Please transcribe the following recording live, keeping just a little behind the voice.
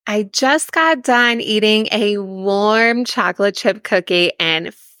I just got done eating a warm chocolate chip cookie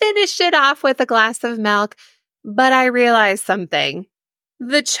and finished it off with a glass of milk, but I realized something.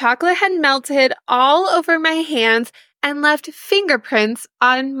 The chocolate had melted all over my hands and left fingerprints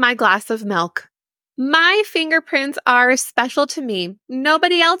on my glass of milk. My fingerprints are special to me.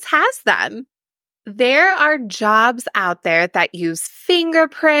 Nobody else has them. There are jobs out there that use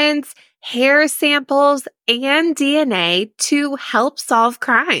fingerprints, hair samples, and DNA to help solve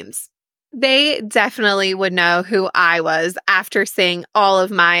crimes. They definitely would know who I was after seeing all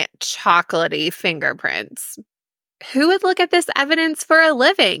of my chocolatey fingerprints. Who would look at this evidence for a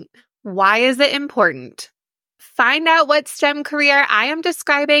living? Why is it important? Find out what STEM career I am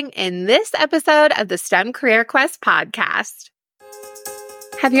describing in this episode of the STEM Career Quest podcast.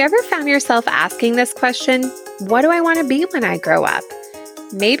 Have you ever found yourself asking this question, what do I want to be when I grow up?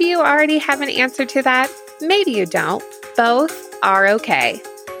 Maybe you already have an answer to that. Maybe you don't. Both are okay.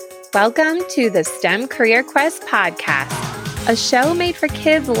 Welcome to the STEM Career Quest podcast, a show made for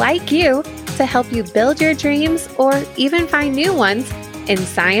kids like you to help you build your dreams or even find new ones in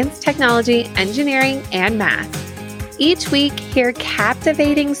science, technology, engineering, and math. Each week, hear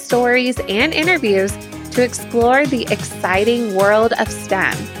captivating stories and interviews to explore the exciting world of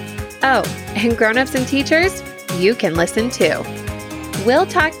STEM. Oh, and grown-ups and teachers, you can listen too. We'll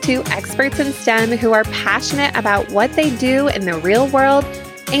talk to experts in STEM who are passionate about what they do in the real world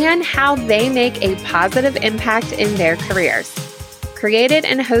and how they make a positive impact in their careers. Created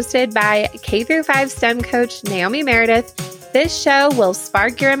and hosted by K-5 STEM coach Naomi Meredith, this show will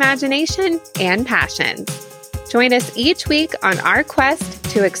spark your imagination and passions. Join us each week on our quest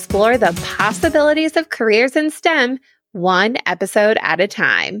to explore the possibilities of careers in STEM, one episode at a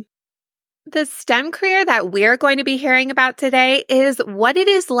time. The STEM career that we're going to be hearing about today is what it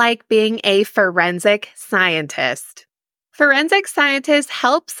is like being a forensic scientist. Forensic scientists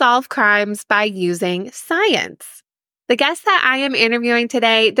help solve crimes by using science. The guest that I am interviewing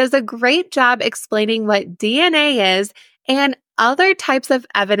today does a great job explaining what DNA is and other types of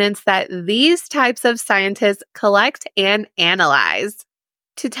evidence that these types of scientists collect and analyze.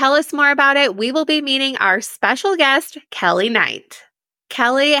 To tell us more about it, we will be meeting our special guest, Kelly Knight.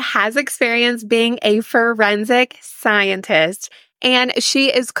 Kelly has experience being a forensic scientist, and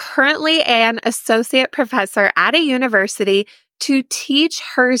she is currently an associate professor at a university to teach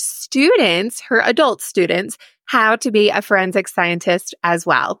her students, her adult students, how to be a forensic scientist as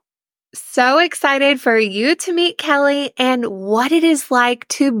well. So excited for you to meet Kelly and what it is like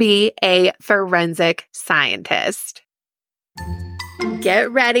to be a forensic scientist.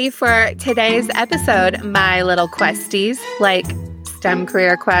 Get ready for today's episode, my little questies, like STEM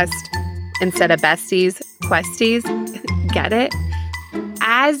Career Quest instead of besties, questies. Get it?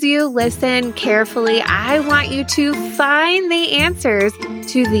 As you listen carefully, I want you to find the answers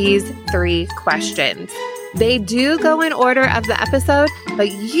to these 3 questions. They do go in order of the episode,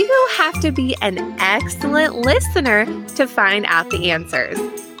 but you have to be an excellent listener to find out the answers.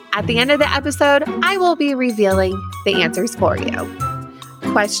 At the end of the episode, I will be revealing the answers for you.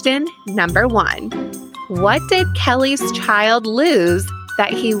 Question number 1. What did Kelly's child lose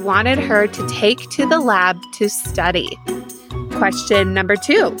that he wanted her to take to the lab to study? Question number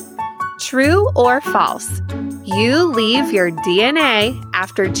 2. True or false? You leave your DNA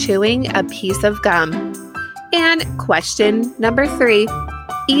after chewing a piece of gum. And question number 3,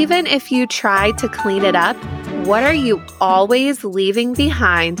 even if you try to clean it up, what are you always leaving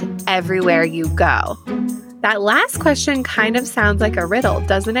behind everywhere you go? That last question kind of sounds like a riddle,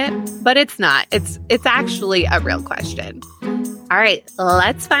 doesn't it? But it's not. It's actually a real question. All right,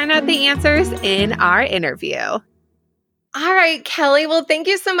 let's find out the answers in our interview. All right, Kelly. Well, thank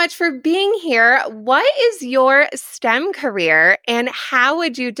you so much for being here. What is your STEM career and how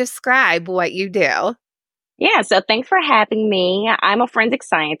would you describe what you do? Yeah, so thanks for having me. I'm a forensic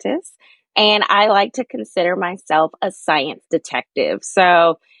scientist, and I like to consider myself a science detective.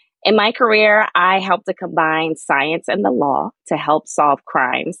 So in my career, I help to combine science and the law to help solve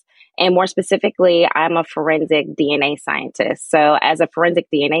crimes. And more specifically, I'm a forensic DNA scientist. So as a forensic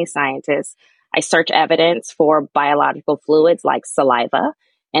DNA scientist, I search evidence for biological fluids like saliva,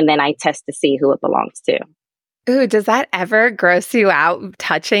 and then I test to see who it belongs to. Ooh, does that ever gross you out,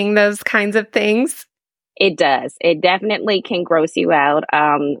 touching those kinds of things? It does. It definitely can gross you out.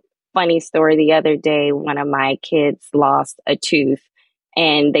 Funny story, the other day, one of my kids lost a tooth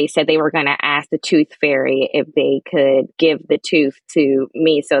and they said they were going to ask the tooth fairy if they could give the tooth to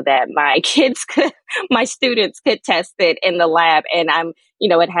me so that my students could test it in the lab. And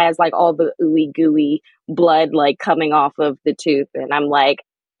it has like all the ooey gooey blood like coming off of the tooth. And I'm like,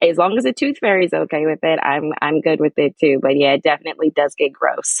 as long as the tooth fairy's okay with it, I'm good with it too. But yeah, it definitely does get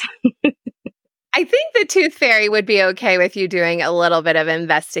gross. I think the tooth fairy would be okay with you doing a little bit of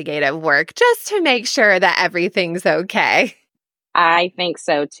investigative work just to make sure that everything's okay. I think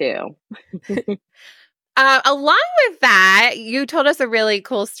so too. Along with that, you told us a really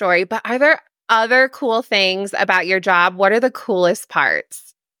cool story, but are there other cool things about your job? What are the coolest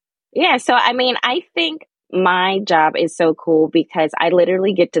parts? Yeah, so I mean, I think my job is so cool because I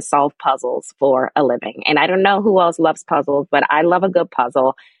literally get to solve puzzles for a living. And I don't know who else loves puzzles, but I love a good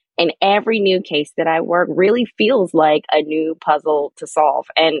puzzle. And every new case that I work really feels like a new puzzle to solve.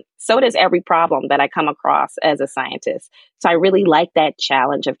 And so does every problem that I come across as a scientist. So I really like that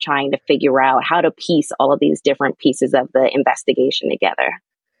challenge of trying to figure out how to piece all of these different pieces of the investigation together.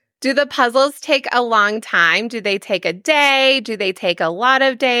 Do the puzzles take a long time? Do they take a day? Do they take a lot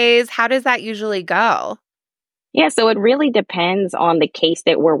of days? How does that usually go? Yeah, so it really depends on the case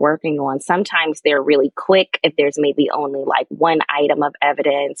that we're working on. Sometimes they're really quick if there's maybe only like one item of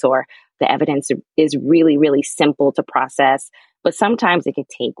evidence or the evidence is really, really simple to process. But sometimes it could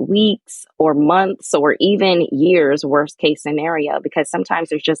take weeks or months or even years, worst case scenario, because sometimes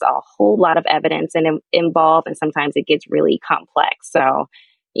there's just a whole lot of evidence involved and sometimes it gets really complex. So,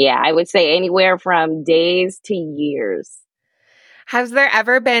 yeah, I would say anywhere from days to years. Has there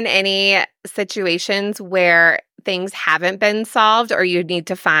ever been any situations where things haven't been solved or you need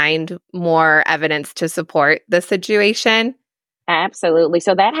to find more evidence to support the situation? Absolutely.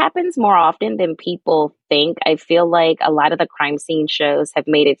 So that happens more often than people think. I feel like a lot of the crime scene shows have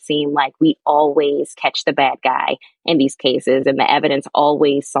made it seem like we always catch the bad guy in these cases and the evidence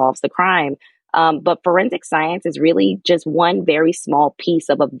always solves the crime. But forensic science is really just one very small piece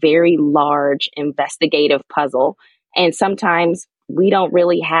of a very large investigative puzzle. And sometimes we don't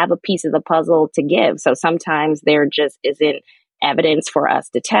really have a piece of the puzzle to give. So sometimes there just isn't evidence for us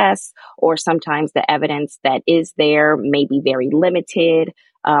to test, or sometimes the evidence that is there may be very limited,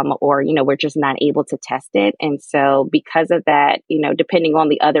 or, we're just not able to test it. And so because of that, depending on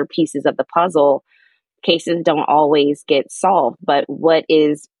the other pieces of the puzzle, cases don't always get solved. But what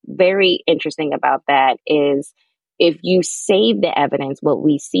is very interesting about that is if you save the evidence, what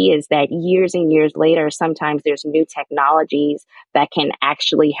we see is that years and years later, sometimes there's new technologies that can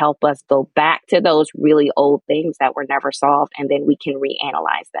actually help us go back to those really old things that were never solved, and then we can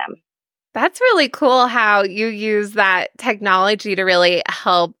reanalyze them. That's really cool how you use that technology to really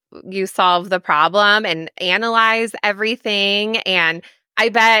help you solve the problem and analyze everything. And I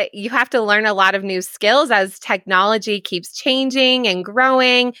bet you have to learn a lot of new skills as technology keeps changing and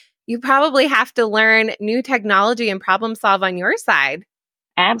growing. You probably have to learn new technology and problem solve on your side.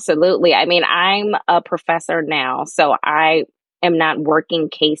 Absolutely. I mean, I'm a professor now, so I am not working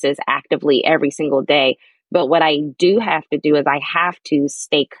cases actively every single day. But what I do have to do is I have to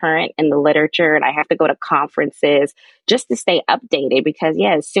stay current in the literature and I have to go to conferences just to stay updated because,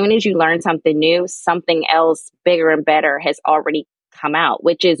 yeah, as soon as you learn something new, something else bigger and better has already come out,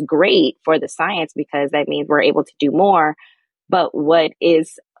 which is great for the science because that means we're able to do more. But what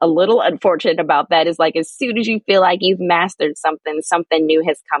is a little unfortunate about that is like as soon as you feel like you've mastered something, something new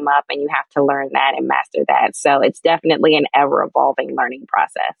has come up and you have to learn that and master that. So it's definitely an ever evolving learning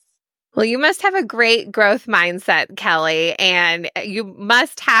process. Well, you must have a great growth mindset, Kelly, and you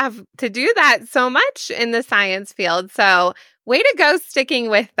must have to do that so much in the science field. So, way to go sticking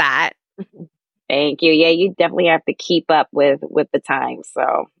with that. Thank you. Yeah, you definitely have to keep up with the times.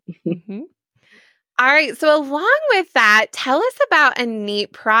 So, Mhm. All right. So, along with that, tell us about a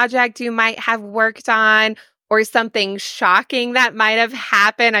neat project you might have worked on or something shocking that might have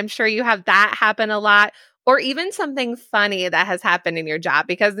happened. I'm sure you have that happen a lot, or even something funny that has happened in your job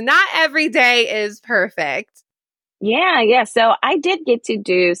because not every day is perfect. yeah. So I did get to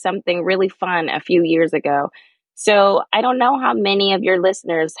do something really fun a few years ago. So I don't know how many of your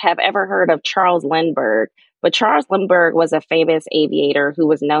listeners have ever heard of Charles Lindbergh, but Charles Lindbergh was a famous aviator who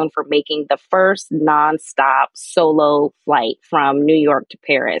was known for making the first nonstop solo flight from New York to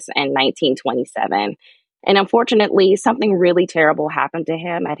Paris in 1927. And unfortunately, something really terrible happened to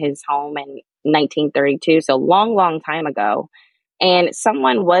him at his home in 1932. So long, long time ago. And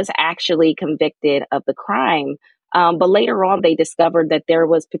someone was actually convicted of the crime. But later on, they discovered that there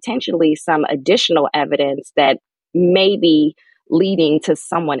was potentially some additional evidence that may be leading to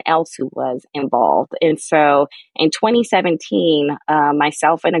someone else who was involved. And so in 2017,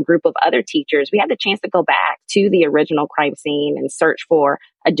 myself and a group of other teachers, we had the chance to go back to the original crime scene and search for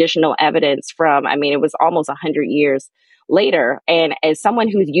additional evidence from, I mean, it was almost 100 years later. And as someone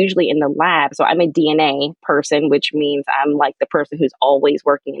who's usually in the lab, so I'm a DNA person, which means I'm like the person who's always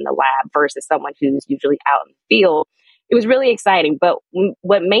working in the lab versus someone who's usually out in the field. it was really exciting. But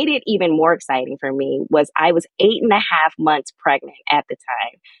what made it even more exciting for me was I was 8.5 months pregnant at the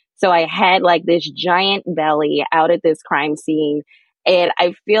time. So I had like this giant belly out at this crime scene. And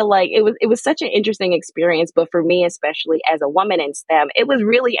I feel like it was such an interesting experience. But for me, especially as a woman in STEM, it was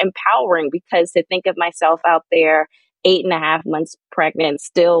really empowering because to think of myself out there 8.5 months pregnant,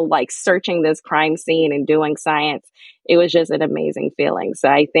 still like searching this crime scene and doing science, it was just an amazing feeling. So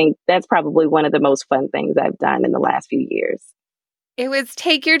I think that's probably one of the most fun things I've done in the last few years. It was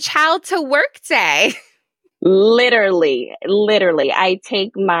take your child to work day. Literally. I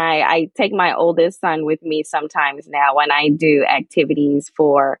take my oldest son with me sometimes now when I do activities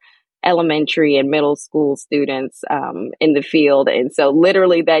for elementary and middle school students in the field. And so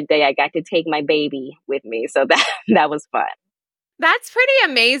literally that day I got to take my baby with me. So that was fun. That's pretty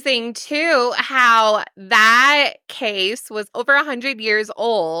amazing, too, how that case was over 100 years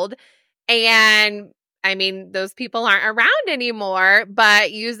old. And I mean, those people aren't around anymore,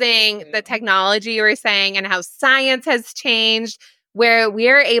 but using the technology you were saying and how science has changed, where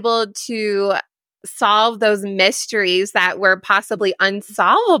we're able to solve those mysteries that were possibly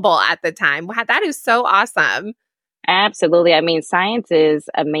unsolvable at the time. Wow, that is so awesome. Absolutely. I mean, science is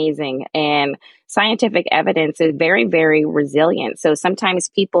amazing and scientific evidence is very, very resilient. So sometimes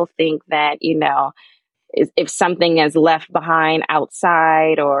people think that, if something is left behind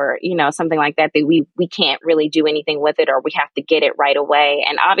outside or, something like that, that we can't really do anything with it or we have to get it right away.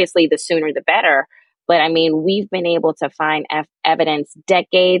 And obviously the sooner the better. But I mean, we've been able to find evidence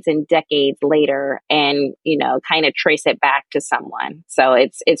decades and decades later and, kind of trace it back to someone. So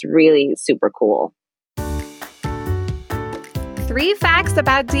it's really super cool. 3 facts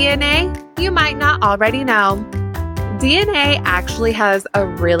about DNA you might not already know. DNA actually has a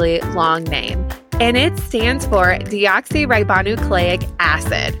really long name, and it stands for deoxyribonucleic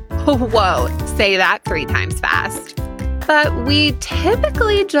acid. Whoa, say that 3 times fast. But we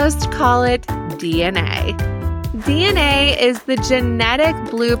typically just call it DNA. DNA is the genetic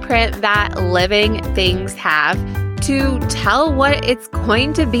blueprint that living things have to tell what it's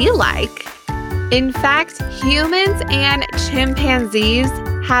going to be like. In fact, humans and chimpanzees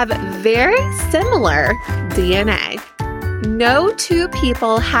have very similar DNA. No 2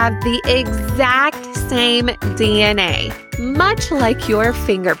 people have the exact same DNA, much like your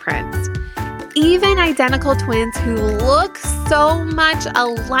fingerprints. Even identical twins who look so much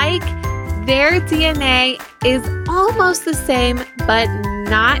alike, their DNA is almost the same, but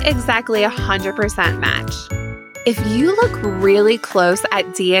not exactly 100% match. If you look really close at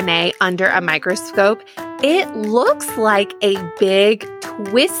DNA under a microscope, it looks like a big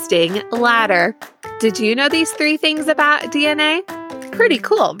twisting ladder. Did you know these 3 things about DNA? Pretty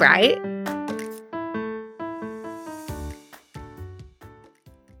cool, right?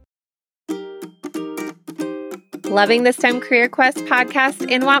 Loving the STEM Career Quest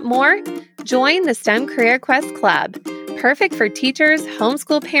podcast and want more? Join the STEM Career Quest Club. Perfect for teachers,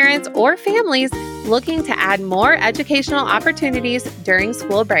 homeschool parents, or families looking to add more educational opportunities during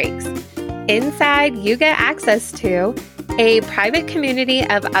school breaks. Inside, you get access to a private community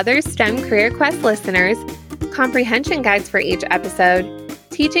of other STEM Career Quest listeners, comprehension guides for each episode,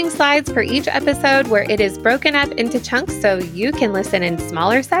 teaching slides for each episode where it is broken up into chunks so you can listen in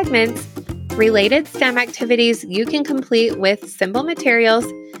smaller segments, related STEM activities you can complete with simple materials,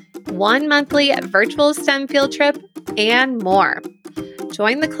 1 monthly virtual STEM field trip, and more.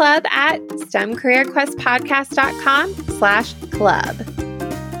 Join the club at stemcareerquestpodcast.com/club.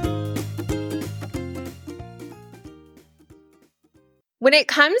 When it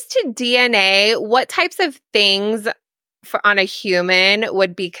comes to DNA, what types of things on a human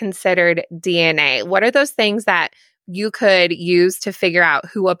would be considered DNA? What are those things that you could use to figure out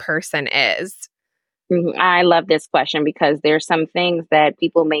who a person is? I love this question because there's some things that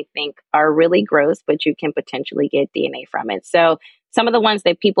people may think are really gross, but you can potentially get DNA from it. So some of the ones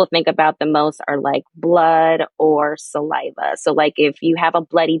that people think about the most are like blood or saliva. So like if you have a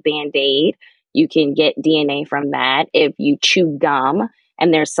bloody Band-Aid, you can get DNA from that. If you chew gum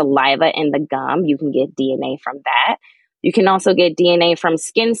and there's saliva in the gum, you can get DNA from that. You can also get DNA from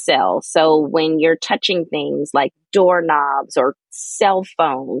skin cells. So when you're touching things like doorknobs or cell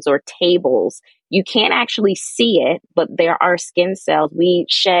phones or tables, you can't actually see it, but there are skin cells. We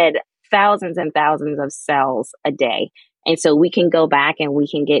shed thousands and thousands of cells a day. And so we can go back and we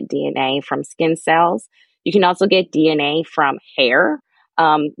can get DNA from skin cells. You can also get DNA from hair.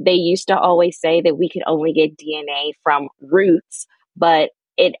 They used to always say that we could only get DNA from roots, but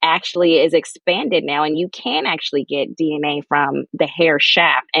it actually is expanded now and you can actually get DNA from the hair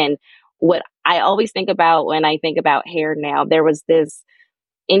shaft. And what I always think about when I think about hair now, there was this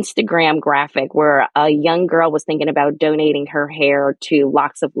Instagram graphic where a young girl was thinking about donating her hair to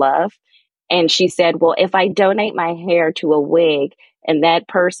Locks of Love. And she said, well, if I donate my hair to a wig and that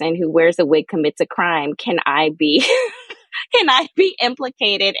person who wears a wig commits a crime, can I be can I be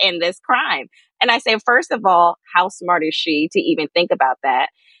implicated in this crime? And I said, first of all, how smart is she to even think about that?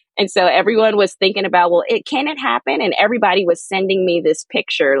 And so everyone was thinking about, well, can it happen? And everybody was sending me this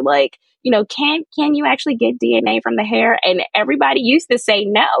picture, like, can you actually get DNA from the hair? And everybody used to say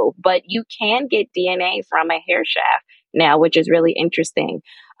no, but you can get DNA from a hair shaft now, which is really interesting.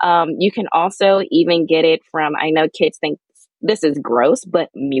 You can also even get it from, I know kids think this is gross, but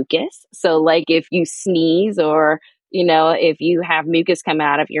mucus. So like if you sneeze or if you have mucus come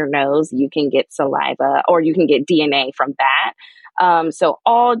out of your nose, you can get saliva or you can get DNA from that. So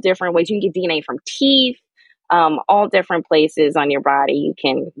all different ways. You can get DNA from teeth, all different places on your body. You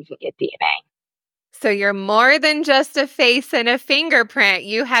can get DNA. So you're more than just a face and a fingerprint.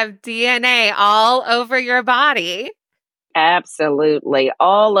 You have DNA all over your body. Absolutely.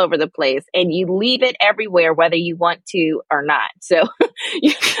 All over the place. And you leave it everywhere, whether you want to or not. So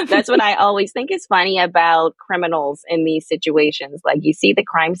that's what I always think is funny about criminals in these situations. Like you see the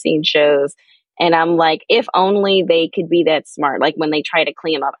crime scene shows and I'm like, if only they could be that smart. Like when they try to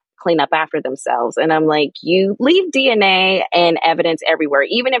clean up after themselves. And I'm like, you leave DNA and evidence everywhere,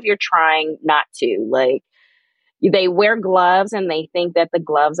 even if you're trying not to. Like they wear gloves and they think that the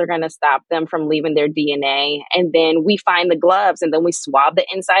gloves are going to stop them from leaving their DNA. And then we find the gloves and then we swab the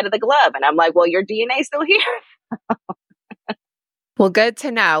inside of the glove. And I'm like, well, your DNA is still here. Well, good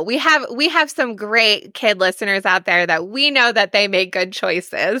to know. We have some great kid listeners out there that we know that they make good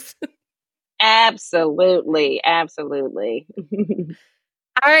choices. Absolutely. Absolutely.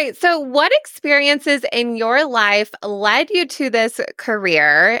 All right. So what experiences in your life led you to this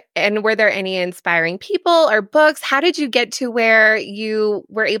career? And were there any inspiring people or books? How did you get to where you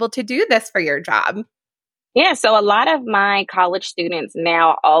were able to do this for your job? Yeah, so a lot of my college students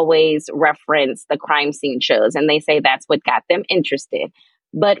now always reference the crime scene shows, and they say that's what got them interested.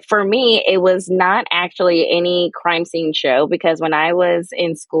 But for me, it was not actually any crime scene show because when I was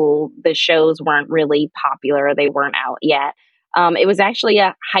in school, the shows weren't really popular. They weren't out yet. It was actually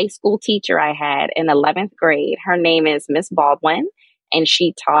a high school teacher I had in 11th grade. Her name is Miss Baldwin, and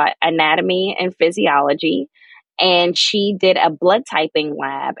she taught anatomy and physiology. And she did a blood typing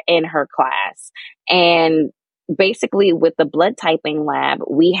lab in her class. And basically, with the blood typing lab,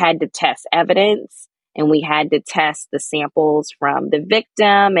 we had to test evidence and we had to test the samples from the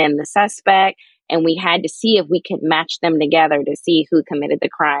victim and the suspect. And we had to see if we could match them together to see who committed the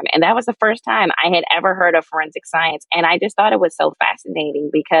crime. And that was the first time I had ever heard of forensic science. And I just thought it was so fascinating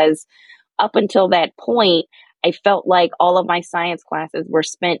because up until that point, I felt like all of my science classes were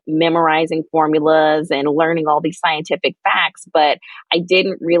spent memorizing formulas and learning all these scientific facts, but I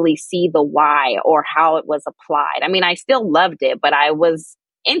didn't really see the why or how it was applied. I mean, I still loved it, but I was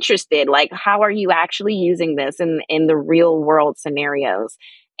interested, like, how are you actually using this in the real world scenarios?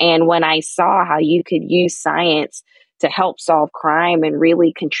 And when I saw how you could use science to help solve crime and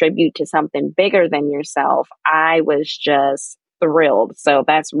really contribute to something bigger than yourself, I was just thrilled. So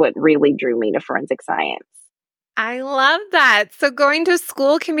that's what really drew me to forensic science. I love that. So going to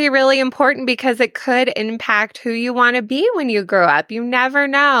school can be really important because it could impact who you want to be when you grow up. You never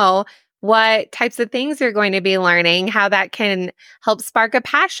know what types of things you're going to be learning, how that can help spark a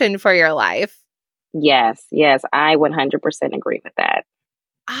passion for your life. Yes, I 100% agree with that.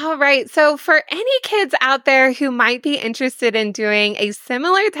 All right. So for any kids out there who might be interested in doing a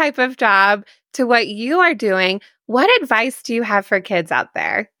similar type of job to what you are doing, what advice do you have for kids out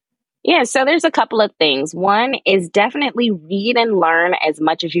there? Yeah, so there's a couple of things. One is definitely read and learn as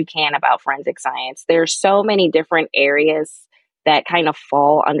much as you can about forensic science. There's so many different areas that kind of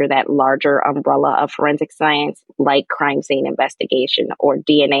fall under that larger umbrella of forensic science, like crime scene investigation or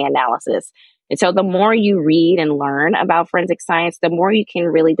DNA analysis. And so the more you read and learn about forensic science, the more you can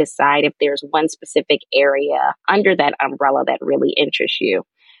really decide if there's one specific area under that umbrella that really interests you.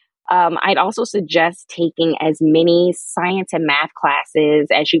 I'd also suggest taking as many science and math classes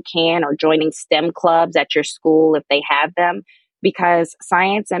as you can or joining STEM clubs at your school if they have them, because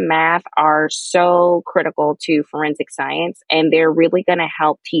science and math are so critical to forensic science, and they're really going to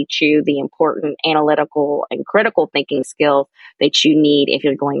help teach you the important analytical and critical thinking skills that you need if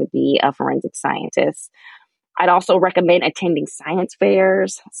you're going to be a forensic scientist. I'd also recommend attending science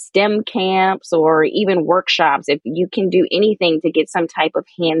fairs, STEM camps, or even workshops. If you can do anything to get some type of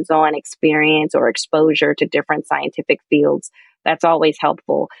hands-on experience or exposure to different scientific fields, that's always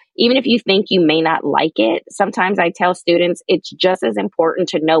helpful. Even if you think you may not like it, sometimes I tell students it's just as important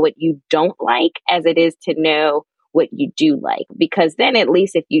to know what you don't like as it is to know what you do like, because then at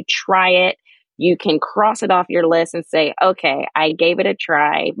least if you try it, you can cross it off your list and say, okay, I gave it a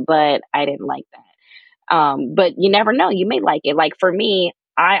try, but I didn't like that. But you never know, you may like it. Like for me,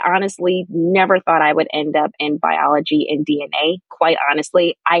 I honestly never thought I would end up in biology and DNA. Quite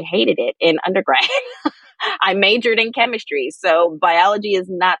honestly, I hated it in undergrad. I majored in chemistry, so biology is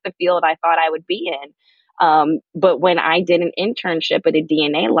not the field I thought I would be in. But when I did an internship at a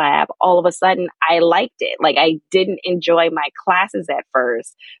DNA lab, all of a sudden I liked it. Like I didn't enjoy my classes at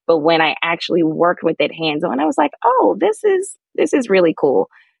first, but when I actually worked with it hands on, I was like, oh, this is really cool.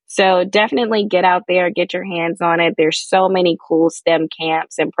 So definitely get out there, get your hands on it. There's so many cool STEM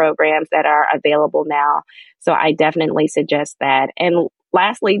camps and programs that are available now. So I definitely suggest that. And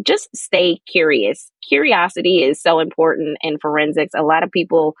lastly, just stay curious. Curiosity is so important in forensics. A lot of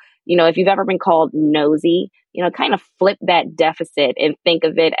people, if you've ever been called nosy, kind of flip that deficit and think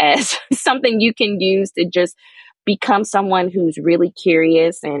of it as something you can use to just become someone who's really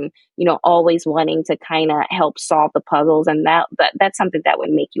curious and, always wanting to kind of help solve the puzzles. And that's something that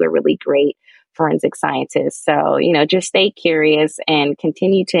would make you a really great forensic scientist. So, just stay curious and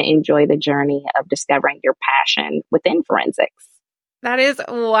continue to enjoy the journey of discovering your passion within forensics. That is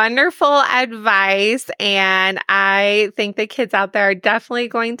wonderful advice. And I think the kids out there are definitely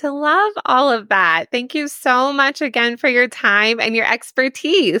going to love all of that. Thank you so much again for your time and your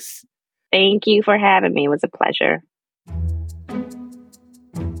expertise. Thank you for having me. It was a pleasure.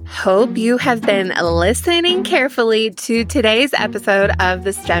 Hope you have been listening carefully to today's episode of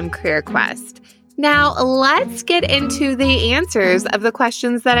the STEM Career Quest. Now, let's get into the answers of the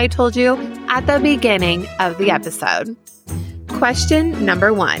questions that I told you at the beginning of the episode. Question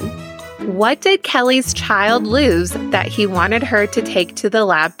number 1. What did Kelly's child lose that he wanted her to take to the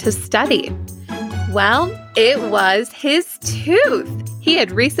lab to study? Well, it was his tooth. He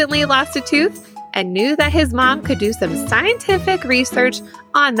had recently lost a tooth and knew that his mom could do some scientific research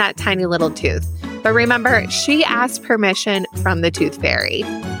on that tiny little tooth. But remember, she asked permission from the tooth fairy.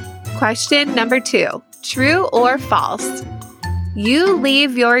 Question number 2. True or false? You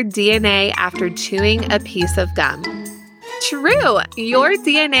leave your DNA after chewing a piece of gum. True. Your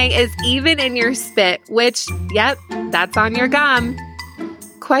DNA is even in your spit, which, yep, that's on your gum.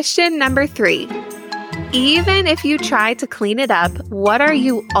 Question number 3. Even if you try to clean it up, what are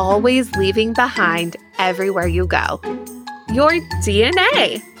you always leaving behind everywhere you go? Your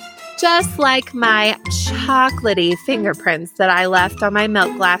DNA. Just like my chocolatey fingerprints that I left on my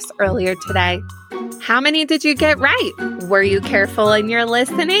milk glass earlier today. How many did you get right? Were you careful in your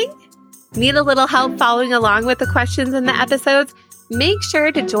listening? Need a little help following along with the questions in the episodes? Make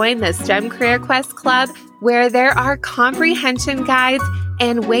sure to join the STEM Career Quest Club, where there are comprehension guides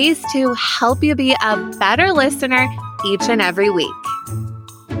and ways to help you be a better listener each and every week.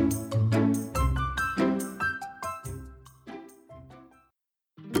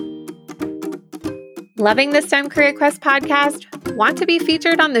 Loving the STEM Career Quest podcast? Want to be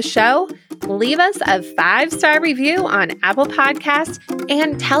featured on the show? Leave us a 5-star review on Apple Podcasts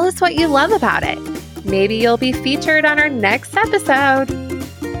and tell us what you love about it. Maybe you'll be featured on our next episode.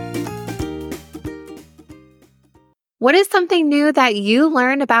 What is something new that you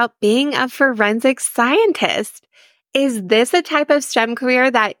learned about being a forensic scientist? Is this a type of STEM career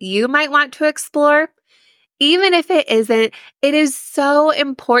that you might want to explore? Even if it isn't, it is so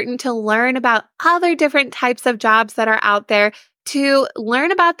important to learn about other different types of jobs that are out there to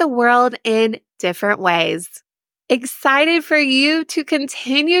learn about the world in different ways. Excited for you to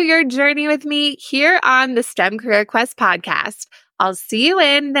continue your journey with me here on the STEM Career Quest podcast. I'll see you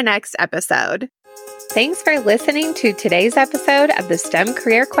in the next episode. Thanks for listening to today's episode of the STEM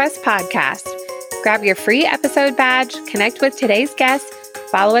Career Quest podcast. Grab your free episode badge, connect with today's guest,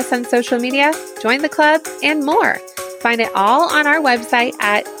 follow us on social media, join the club, and more. Find it all on our website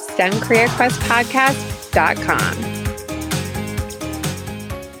at STEMCareerQuestPodcast.com.